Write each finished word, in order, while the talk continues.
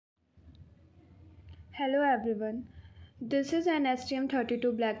Hello everyone. This is an STM32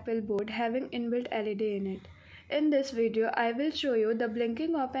 blackpill board having inbuilt LED in it. In this video, I will show you the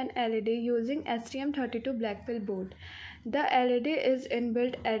blinking of an LED using STM32 blackpill board. The LED is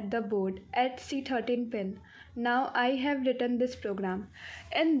inbuilt at the board at C13 pin. Now I have written this program.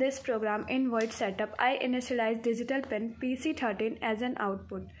 In this program in void setup, I initialize digital pin PC13 as an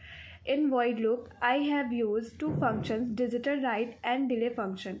output. In void loop, I have used two functions, digital write and delay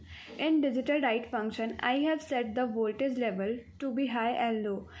function. In digital write function, I have set the voltage level to be high and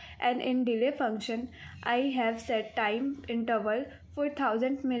low, and in delay function, I have set time interval for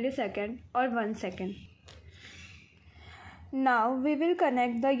 1000 millisecond or 1 second. Now we will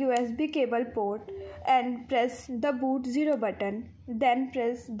connect the USB cable port and press the boot 0 button, then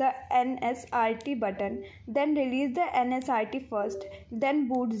press the NSRT button, then release the NSRT first, then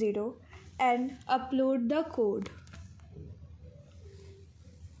boot 0 and upload the code.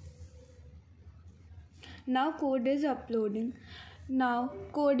 Now code is uploading. Now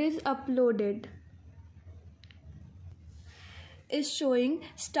code is uploaded. Is showing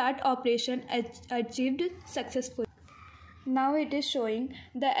start operation achieved successfully. Now it is showing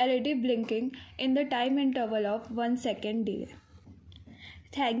the LED blinking in the time interval of 1 second delay.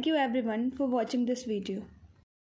 Thank you everyone for watching this video.